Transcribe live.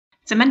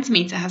So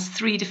Mentimeter has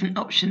 3 different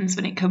options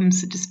when it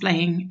comes to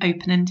displaying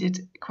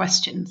open-ended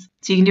questions.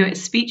 So you can do it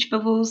as speech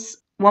bubbles,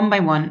 one by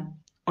one,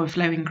 or a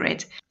flowing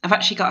grid. I've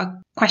actually got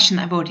a question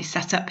that I've already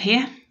set up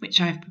here, which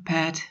I've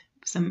prepared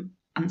some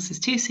answers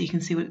to, so you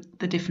can see what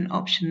the different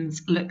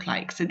options look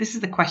like. So this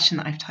is the question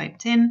that I've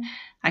typed in.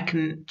 I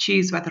can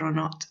choose whether or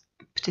not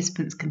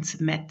participants can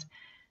submit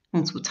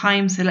multiple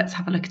times. So let's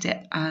have a look at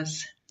it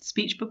as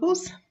speech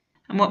bubbles.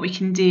 And what we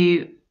can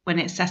do when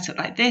it's set up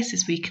like this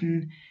is we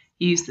can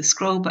use the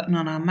scroll button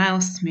on our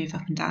mouse to move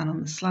up and down on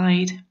the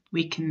slide.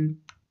 We can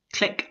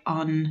click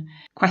on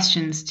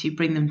questions to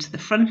bring them to the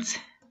front,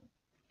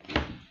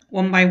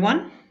 one by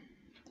one.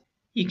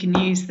 You can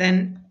use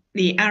then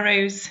the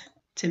arrows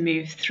to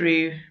move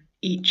through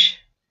each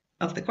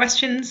of the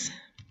questions.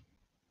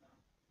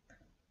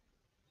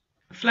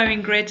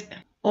 Flowing grid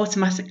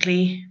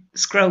automatically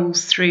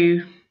scrolls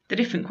through the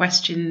different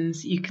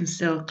questions. You can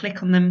still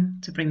click on them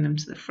to bring them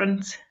to the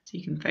front, so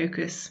you can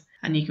focus,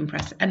 and you can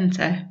press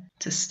enter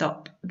to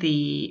stop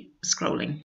the scrolling.